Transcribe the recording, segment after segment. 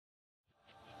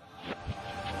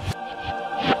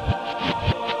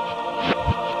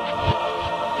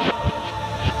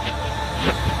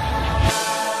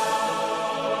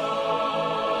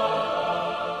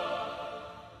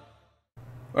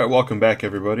welcome back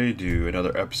everybody to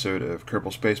another episode of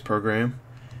Kerbal Space Program.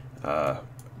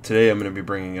 Today I'm going to be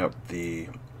bringing up the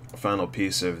final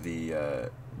piece of the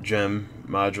Jem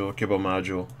module, Kibble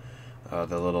module,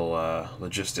 the little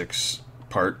logistics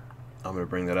part. I'm going to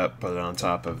bring that up, put it on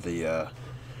top of the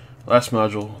last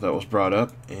module that was brought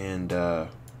up, and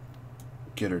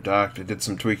get her docked. I did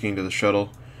some tweaking to the shuttle.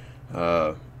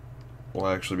 We'll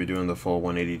actually be doing the full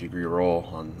 180-degree roll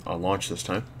on launch this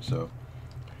time, so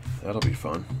that'll be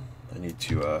fun. I need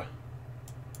to,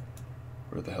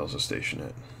 where the hell's the station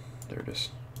at? There it is.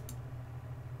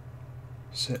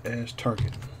 Set as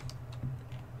target.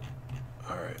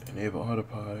 Alright, enable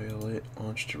autopilot,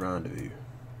 launch to rendezvous.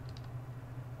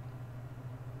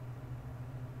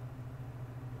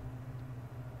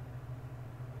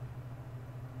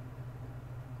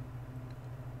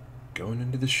 Going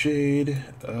into the shade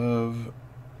of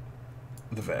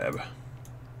the VAB.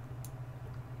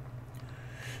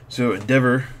 So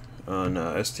Endeavor on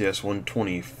STS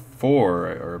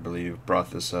 124, I believe,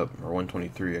 brought this up, or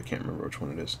 123, I can't remember which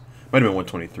one it is. Might have been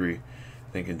 123. I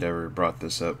think Endeavor brought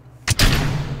this up.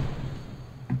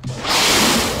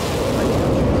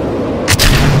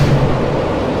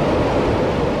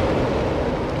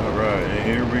 Alright, and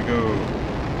here we go.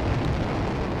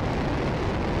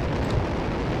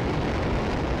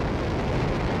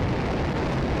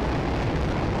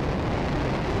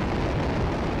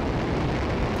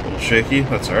 Shaky,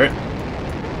 that's alright.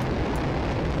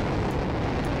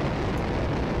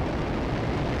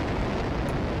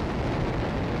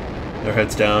 Our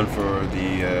heads down for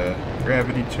the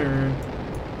gravity turn.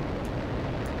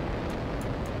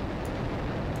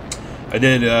 I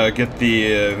did get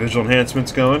the visual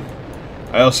enhancements going.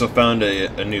 I also found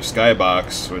a new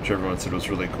skybox, which everyone said was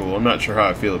really cool. I'm not sure how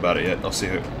I feel about it yet. I'll see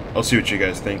what you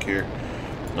guys think here.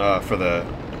 For the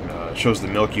shows the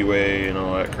Milky Way and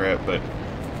all that crap, but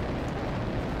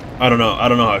I don't know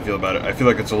how I feel about it. I feel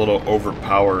like it's a little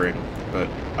overpowering, but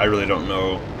I really don't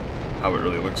know how it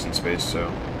really looks in space,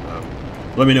 so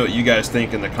let me know what you guys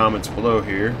think in the comments below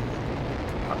here,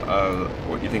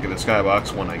 what you think of the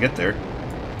skybox when I get there,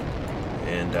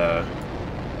 and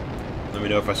let me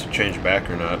know if I should change back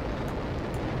or not.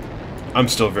 I'm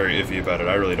still very iffy about it.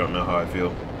 I really don't know how I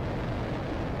feel.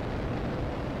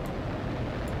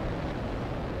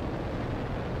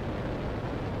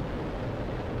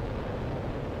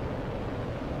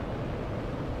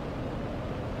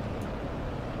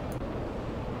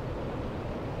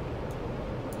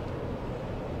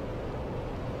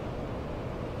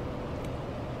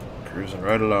 Cruising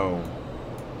right along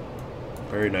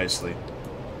very nicely.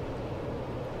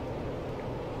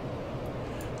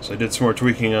 So I did some more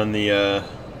tweaking on the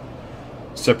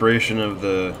separation of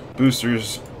the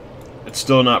boosters. It's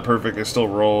still not perfect, they still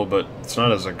roll, but it's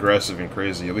not as aggressive and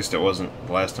crazy. At least it wasn't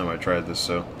the last time I tried this,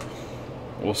 so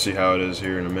we'll see how it is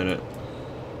here in a minute.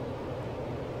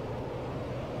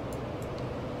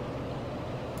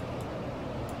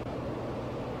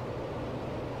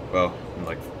 Well, in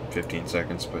like 15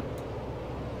 seconds, but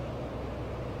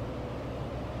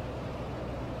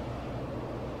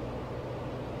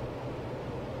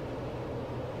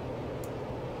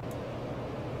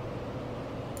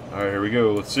alright, here we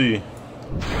go. Let's see.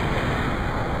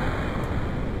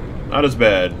 Not as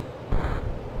bad.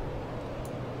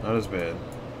 Not as bad.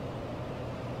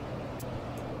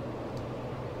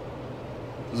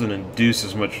 Doesn't induce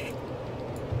as much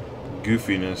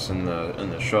goofiness in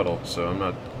the shuttle, so I'm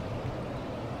not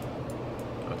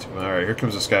too bad. Alright, here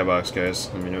comes the skybox, guys.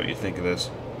 Let me know what you think of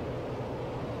this.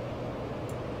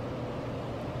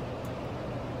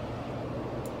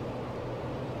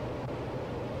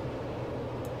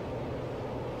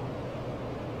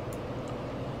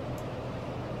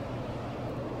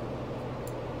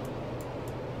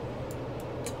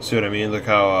 See what I mean? Look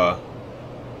how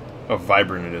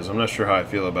vibrant it is. I'm not sure how I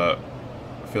feel about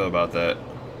that.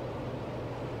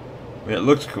 I mean, it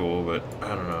looks cool, but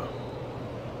I don't know.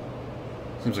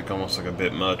 Seems like almost like a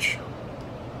bit much.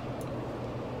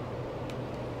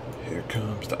 Here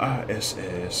comes the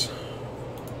i.s.s.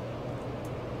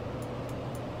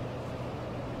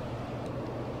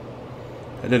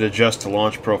 I did adjust the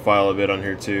launch profile a bit on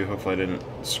here too. Hopefully I didn't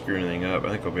screw anything up. I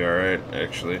think it'll be alright,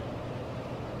 actually.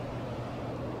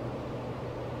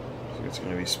 It's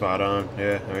going to be spot on.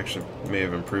 Yeah, I actually may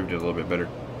have improved it a little bit better.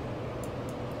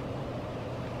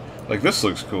 Like, this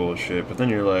looks cool as shit, but then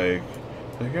you're like,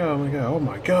 oh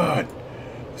my god,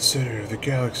 the center of the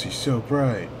galaxy's so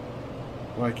bright.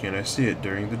 Why can't I see it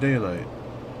during the daylight?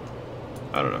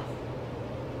 I don't know.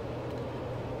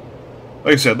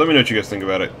 Like I said, let me know what you guys think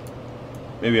about it.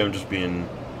 Maybe I'm just being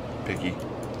picky.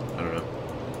 I don't know.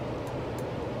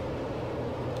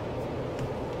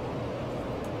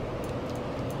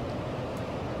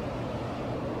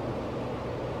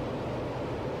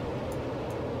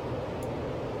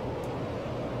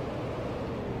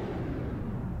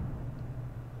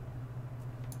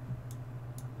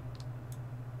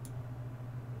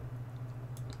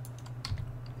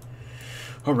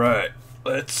 Alright,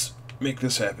 let's make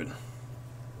this happen.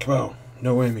 Come on,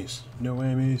 no whammies, no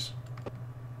whammies.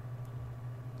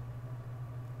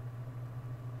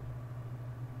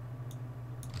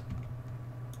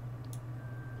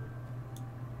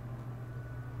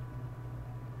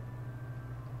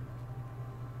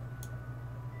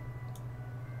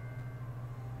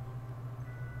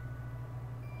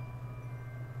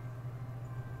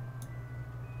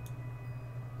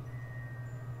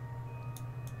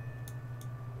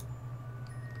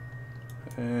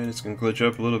 And it's going to glitch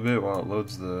up a little bit while it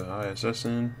loads the i.s.s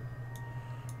in.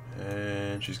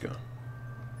 And she's gone.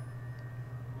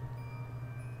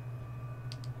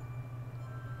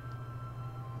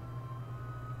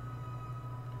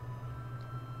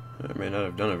 I may not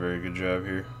have done a very good job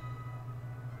here.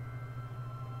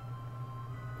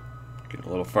 Getting a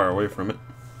little far away from it.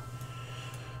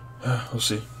 We'll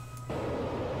see.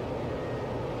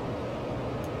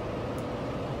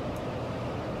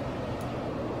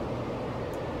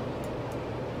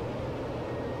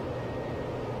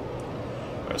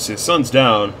 See, the sun's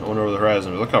down. I went over the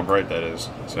horizon, but look how bright that is.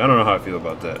 See, I don't know how I feel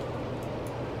about that.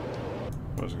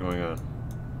 What's going on?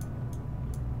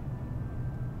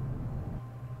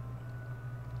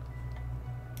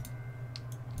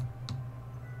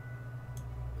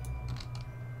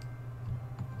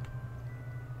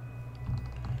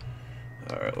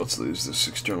 Alright, let's lose this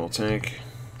external tank.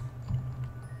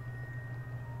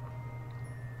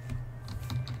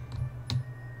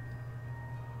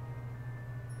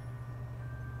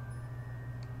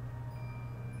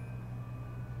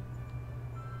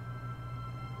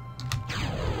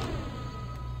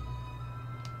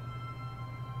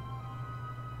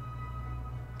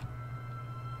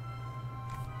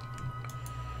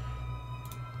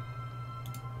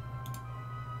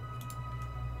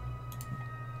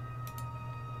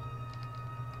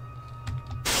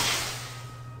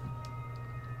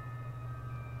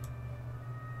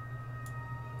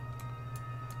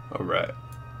 Alright.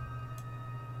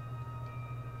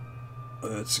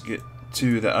 Let's get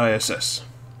to the i.s.s.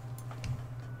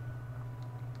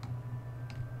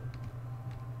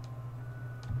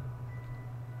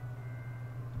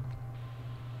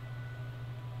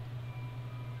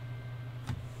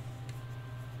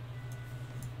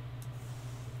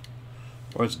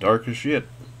 Oh, it's dark as shit.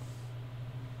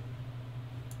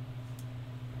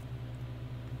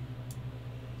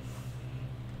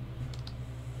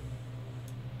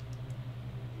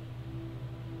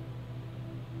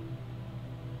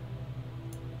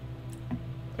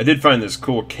 I did find this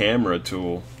cool camera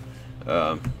tool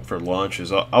for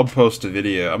launches. I'll post a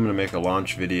video. I'm going to make a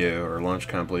launch video or launch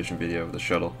compilation video of the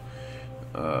shuttle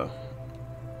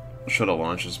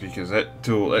launches, because that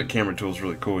camera tool is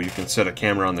really cool. You can set a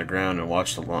camera on the ground and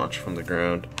watch the launch from the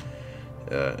ground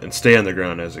and stay on the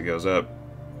ground as it goes up,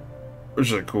 which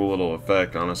is a cool little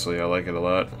effect. Honestly, I like it a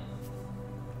lot.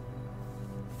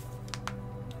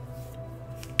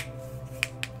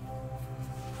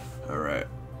 Alright.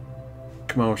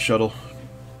 Come on, shuttle.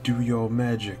 Do your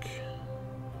magic.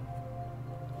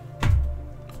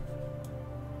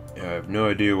 Yeah, I have no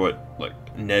idea what, like,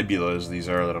 nebulas these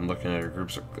are that I'm looking at, or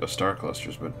groups of star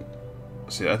clusters, but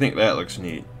see, I think that looks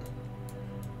neat.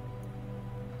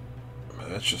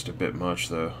 That's just a bit much,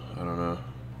 though. I don't know.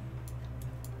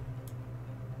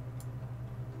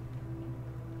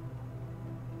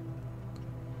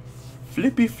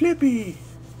 Flippy, flippy!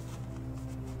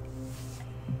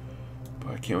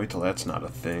 Boy, I can't wait till that's not a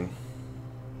thing.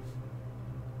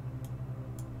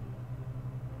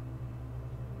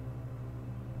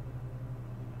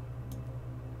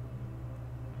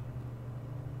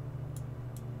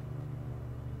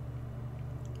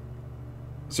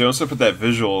 So once I put that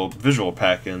visual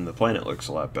pack in, the planet looks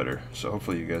a lot better. So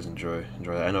hopefully you guys enjoy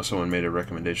that. I know someone made a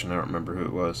recommendation. I don't remember who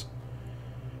it was.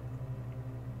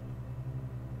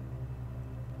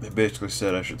 They basically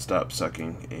said I should stop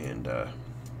sucking and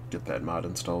get that mod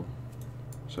installed.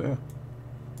 So yeah.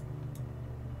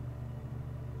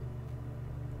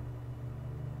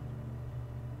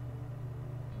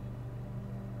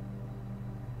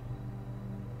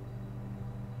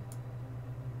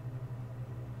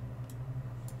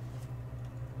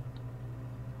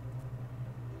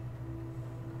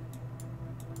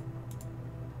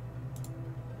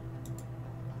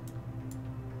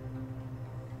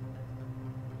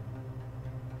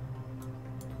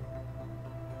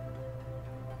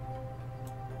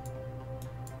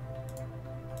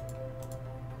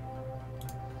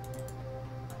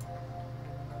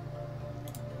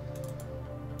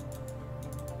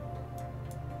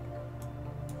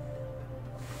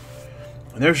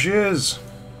 And there she is.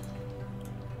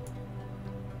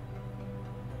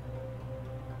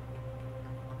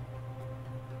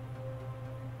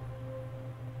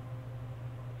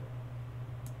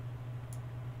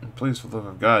 Please, for the love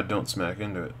of God, don't smack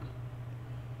into it.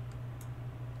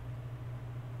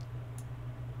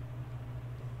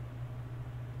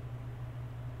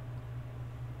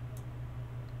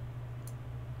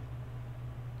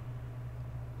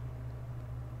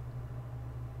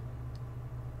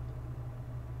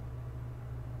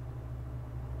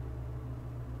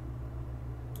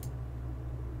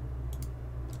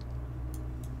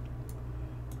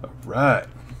 Alright.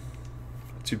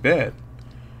 Not too bad.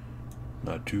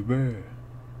 Not too bad.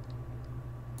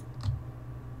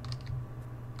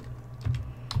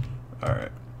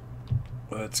 Alright.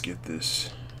 Let's get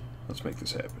this. Let's make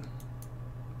this happen.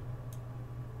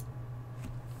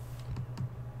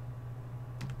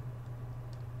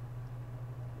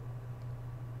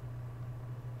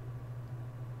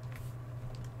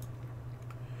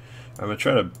 I'm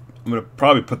gonna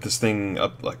probably put this thing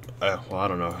up like, well, I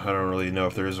don't know. I don't really know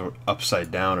if there is an upside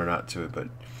down or not to it, but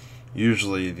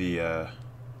usually the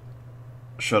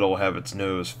shuttle will have its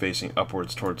nose facing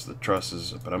upwards towards the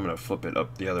trusses, but I'm gonna flip it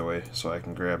up the other way so I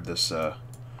can grab this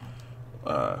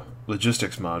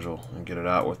logistics module and get it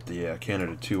out with the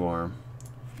Canada 2 arm.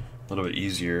 A little bit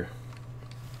easier.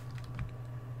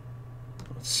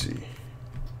 Let's see.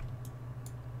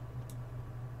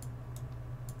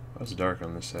 Oh, it's dark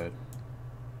on this side.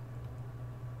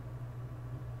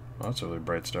 Oh, that's a really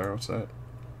bright star. What's that?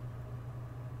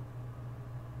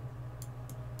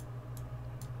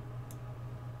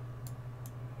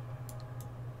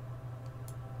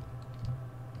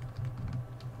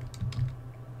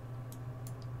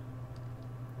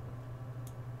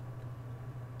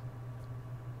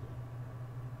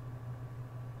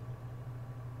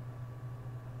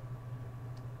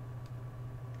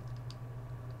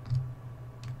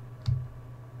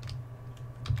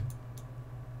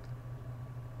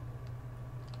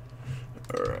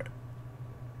 Alright.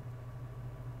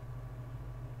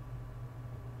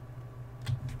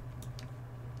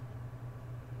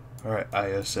 Alright,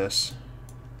 i.s.s.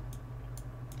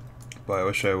 Boy, I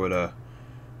wish I would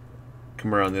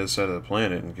come around the other side of the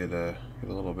planet and get a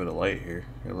little bit of light here.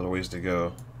 Got a little ways to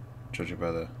go, judging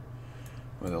by the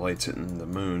light's hitting the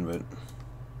moon, but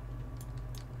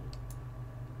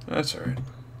that's alright.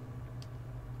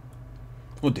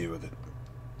 We'll deal with it.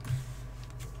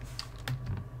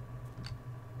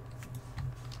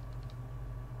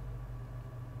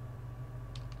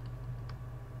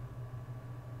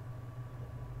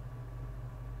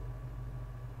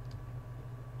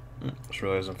 Just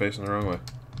realized I'm facing the wrong way.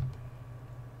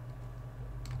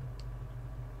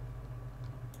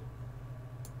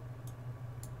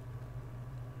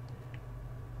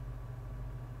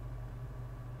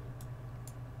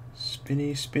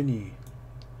 Spinny, spinny.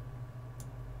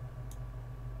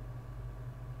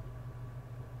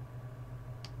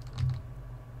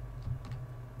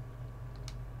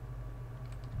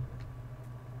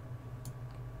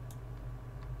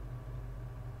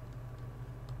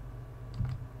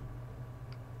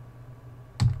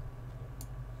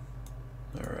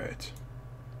 All right.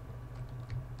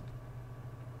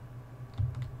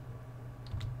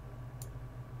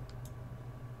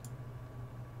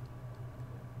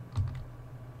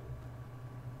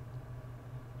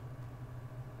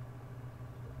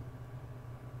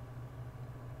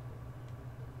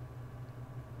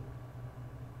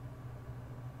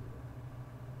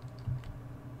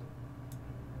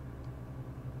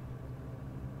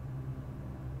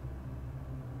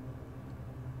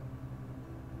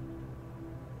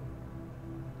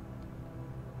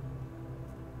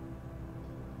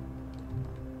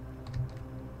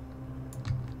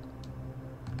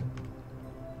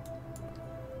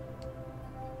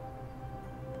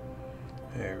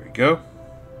 There we go.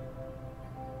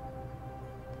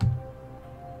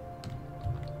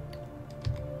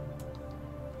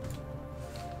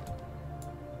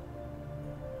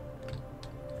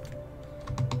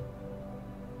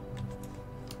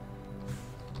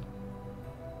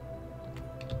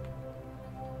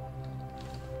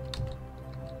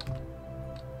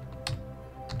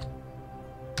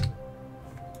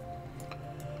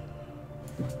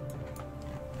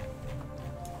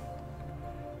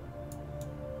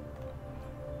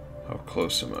 How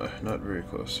close am I? Not very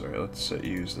close. Alright, let's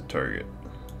use the target.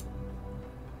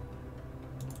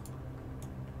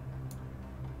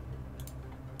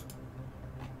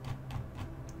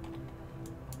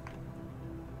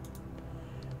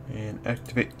 And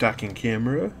activate docking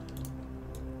camera.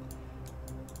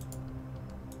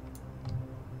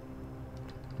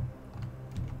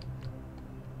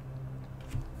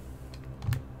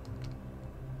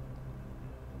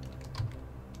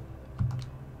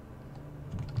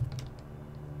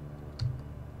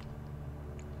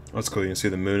 That's cool. You can see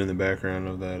the moon in the background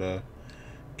of that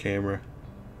camera.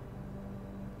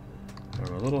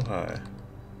 I'm a little high.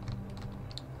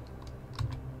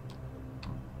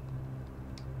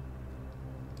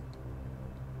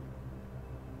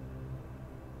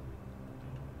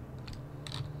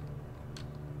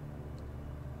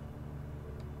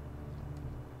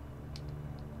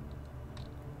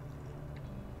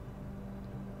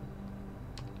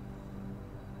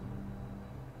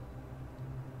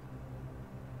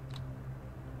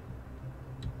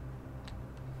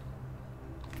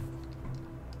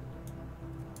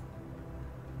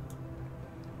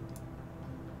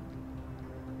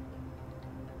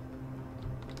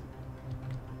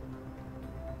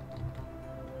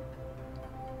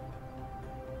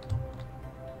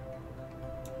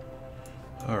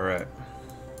 Alright.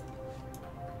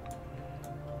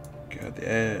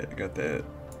 Got that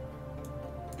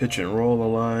pitch and roll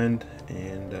aligned,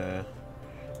 and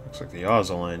looks like the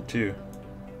yaw's aligned too.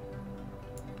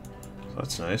 So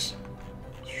that's nice.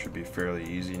 Should be fairly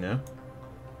easy now.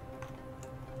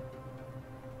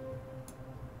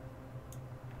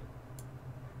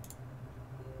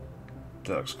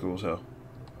 That looks cool as hell.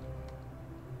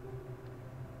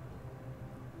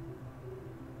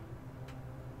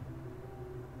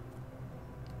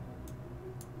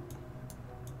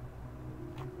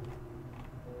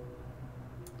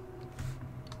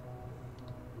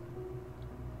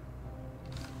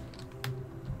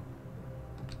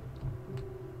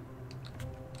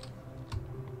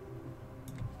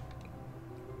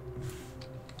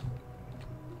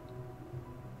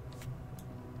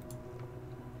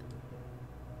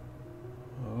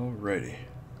 Alrighty.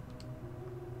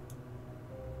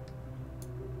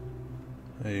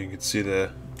 Now you can see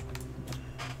the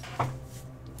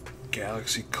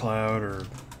galaxy cloud, or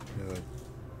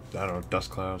I don't know,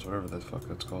 dust clouds, whatever the fuck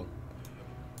that's called,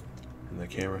 in the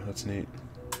camera. That's neat.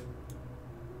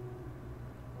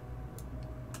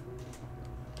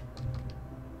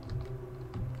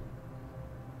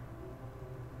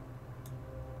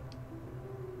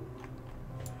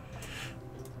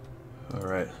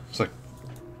 Alright, it's like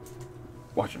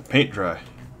watching paint dry.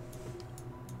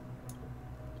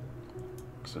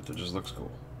 Except it just looks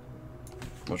cool.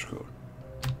 Much cooler.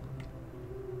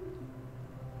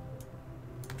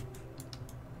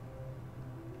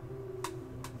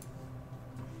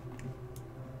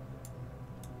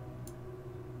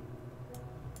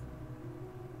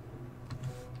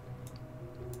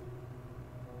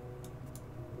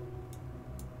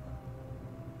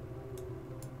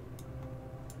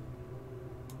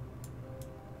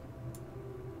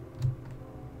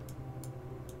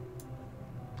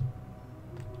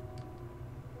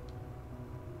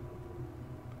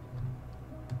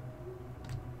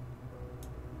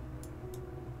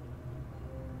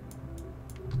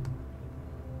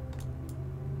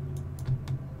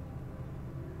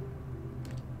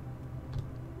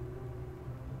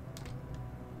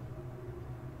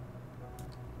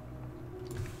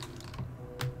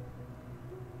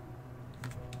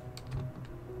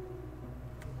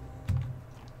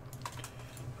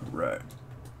 Right.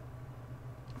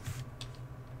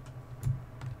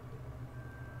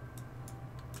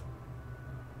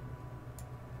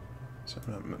 So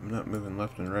I'm not moving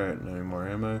left and right anymore,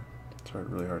 am I? It's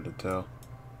really hard to tell.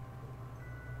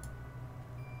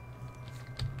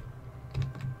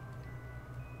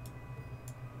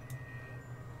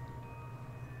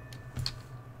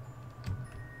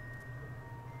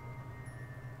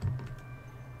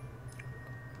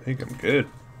 I think I'm good.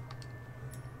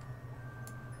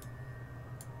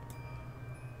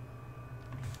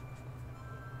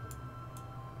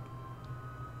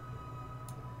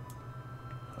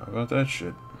 How about that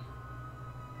shit?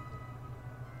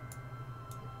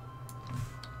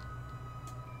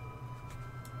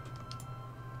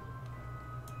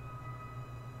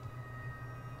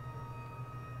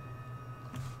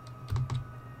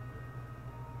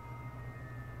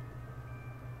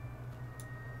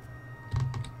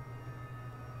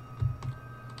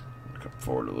 Come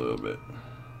forward a little bit.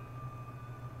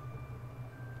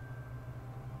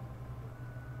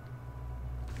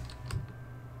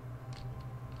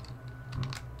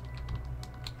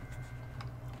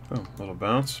 Oh, little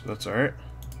bounce. That's alright.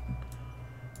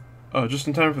 Oh, just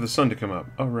in time for the sun to come up.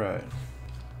 Alright.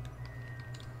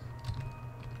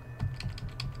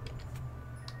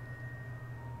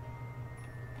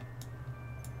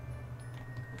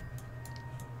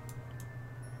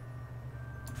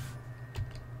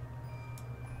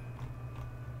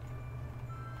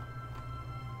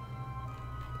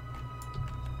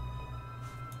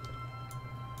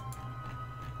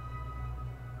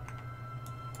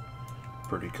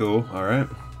 Pretty cool. Alright.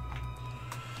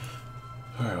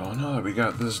 Alright, well, now that we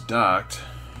got this docked,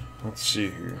 let's see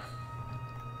here.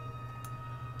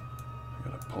 I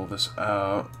gotta pull this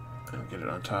out and get it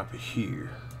on top of here.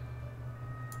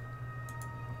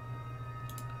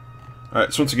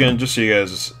 Alright, so once again, just so you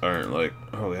guys aren't like,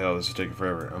 holy hell, this is taking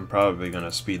forever, I'm probably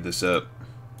gonna speed this up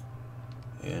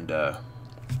and I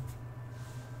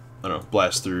don't know,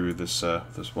 blast through this,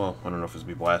 well, I don't know if it's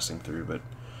be blasting through, but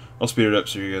I'll speed it up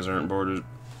so you guys aren't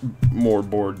more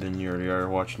bored than you already are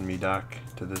watching me dock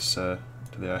to this, to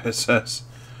the i.s.s.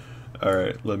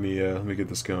 Alright, let me get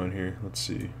this going here. Let's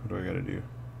see, what do I gotta do?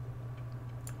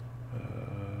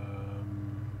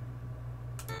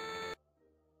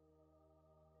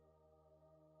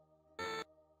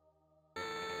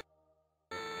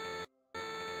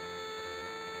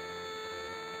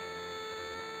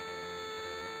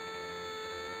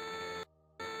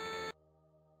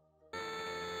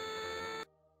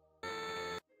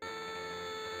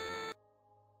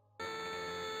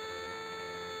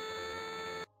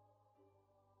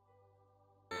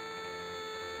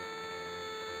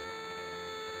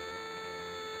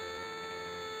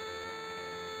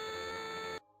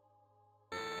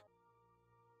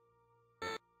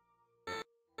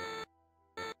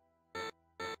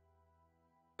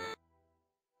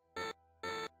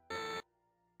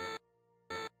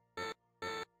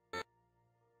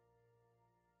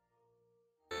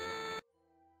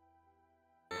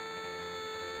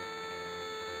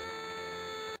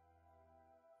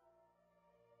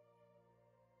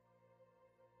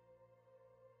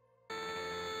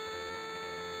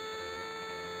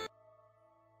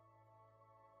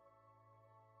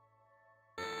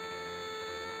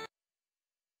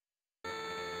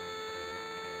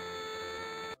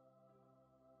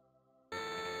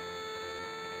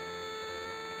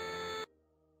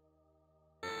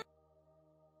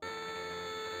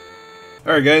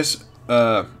 Alright guys,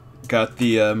 got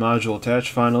the module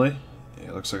attached finally.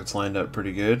 It looks like it's lined up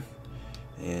pretty good.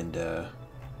 And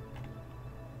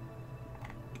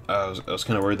I was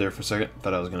kind of worried there for a second.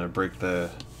 Thought I was going to break the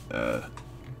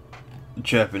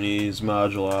Japanese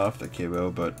module off, the cable,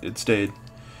 but it stayed,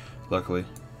 luckily.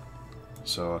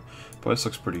 So, boy, this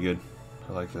looks pretty good.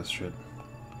 I like this shit.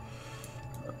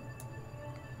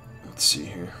 Let's see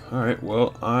here. Alright,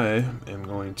 well, I am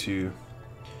going to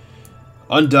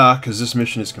undock, because this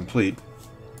mission is complete,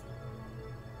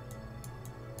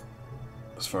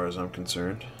 as far as I'm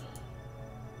concerned.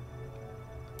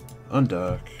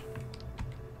 Undock.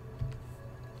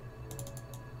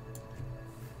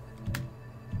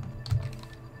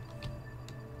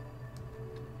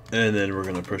 And then we're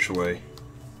going to push away.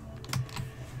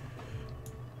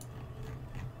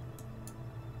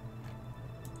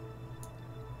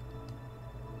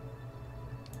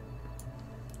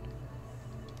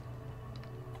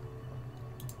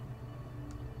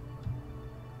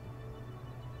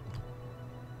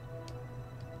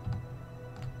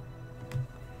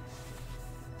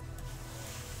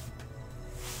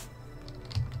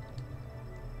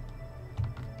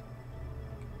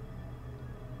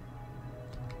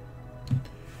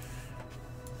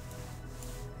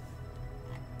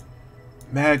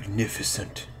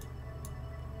 Magnificent.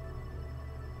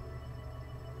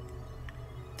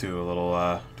 Do a little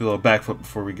backflip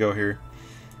before we go here.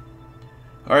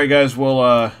 All right, guys.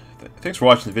 Well, thanks for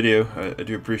watching the video. I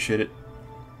do appreciate it.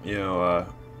 You know,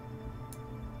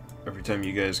 every time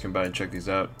you guys come by and check these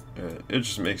out, it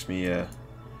just makes me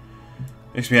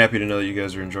happy to know that you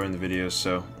guys are enjoying the videos.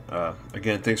 So,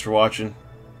 again, thanks for watching.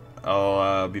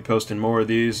 I'll be posting more of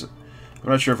these. I'm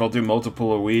not sure if I'll do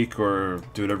multiple a week or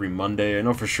do it every Monday. I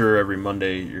know for sure every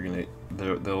Monday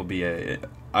there'll be a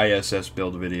i.s.s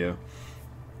build video.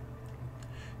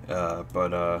 Yeah,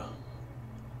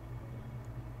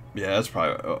 that's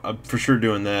probably, I'm for sure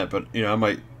doing that. But you know, I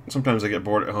might sometimes I get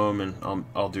bored at home and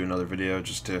I'll do another video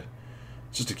just to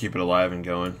keep it alive and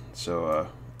going. So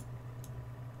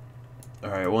all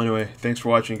right. Well, anyway, thanks for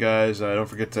watching, guys. Don't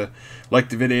forget to like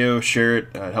the video, share it.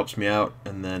 It helps me out,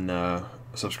 and then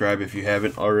subscribe if you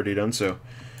haven't already done so.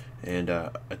 And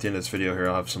at the end of this video here,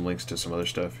 I'll have some links to some other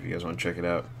stuff if you guys want to check it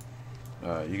out.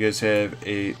 You guys have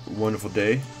a wonderful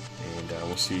day, and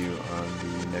we'll see you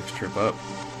on the next trip up.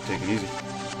 Take it easy.